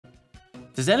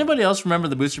Does anybody else remember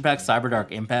the booster pack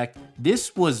Cyberdark Impact?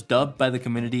 This was dubbed by the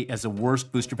community as the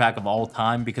worst booster pack of all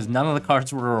time because none of the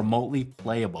cards were remotely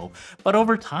playable. But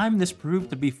over time, this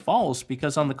proved to be false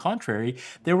because on the contrary,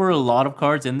 there were a lot of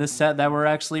cards in this set that were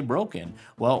actually broken.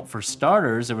 Well, for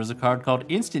starters, there was a card called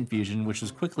Instant Fusion, which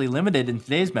was quickly limited in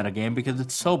today's metagame because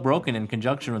it's so broken in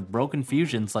conjunction with broken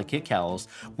fusions like Hit Cowls.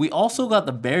 We also got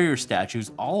the barrier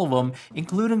statues, all of them,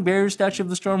 including Barrier Statue of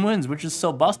the Storm Winds, which is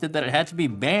so busted that it had to be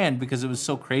banned because it was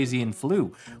so crazy and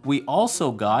flew. We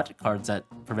also got cards that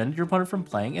prevented your opponent from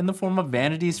playing in the form of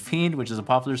Vanity's Fiend, which is a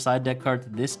popular side deck card to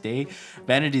this day,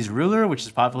 Vanity's Ruler, which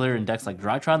is popular in decks like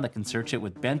Drytron that can search it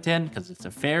with Benten because it's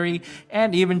a fairy,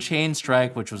 and even Chain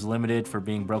Strike, which was limited for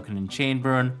being broken in Chain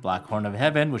Burn, Black Horn of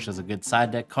Heaven, which is a good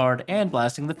side deck card, and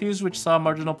Blasting the Fuse, which saw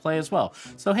marginal play as well.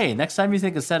 So hey, next time you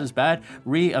think a set is bad,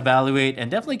 re-evaluate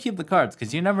and definitely keep the cards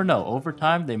because you never know, over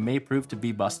time they may prove to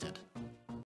be busted.